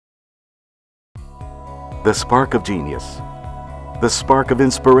The spark of genius, the spark of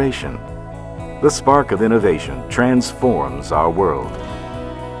inspiration, the spark of innovation transforms our world.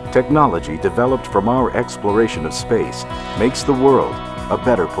 Technology developed from our exploration of space makes the world a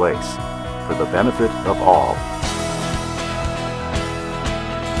better place for the benefit of all.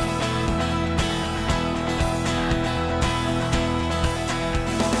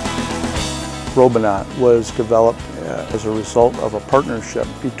 Robonaut was developed as a result of a partnership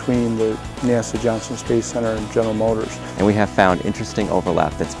between the NASA Johnson Space Center and General Motors. And we have found interesting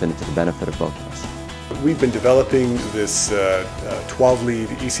overlap that's been to the benefit of both of us. We've been developing this 12-lead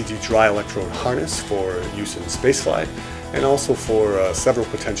ECG dry electrode harness for use in spaceflight and also for several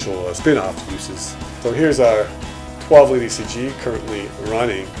potential spin-off uses. So here's our 12-lead ECG currently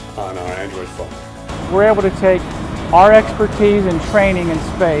running on our Android phone. We're able to take our expertise and training in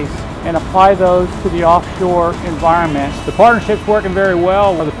space and apply those to the offshore environment. The partnership's working very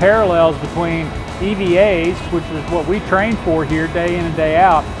well with the parallels between EVAs, which is what we train for here day in and day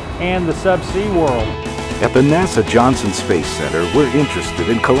out, and the subsea world. At the NASA Johnson Space Center, we're interested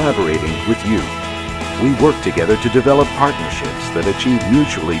in collaborating with you. We work together to develop partnerships that achieve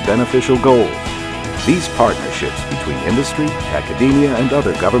mutually beneficial goals. These partnerships between industry, academia, and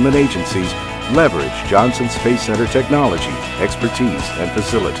other government agencies leverage Johnson Space Center technology, expertise, and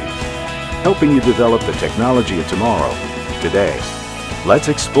facilities, helping you develop the technology of tomorrow, today. Let's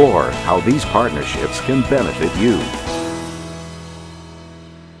explore how these partnerships can benefit you.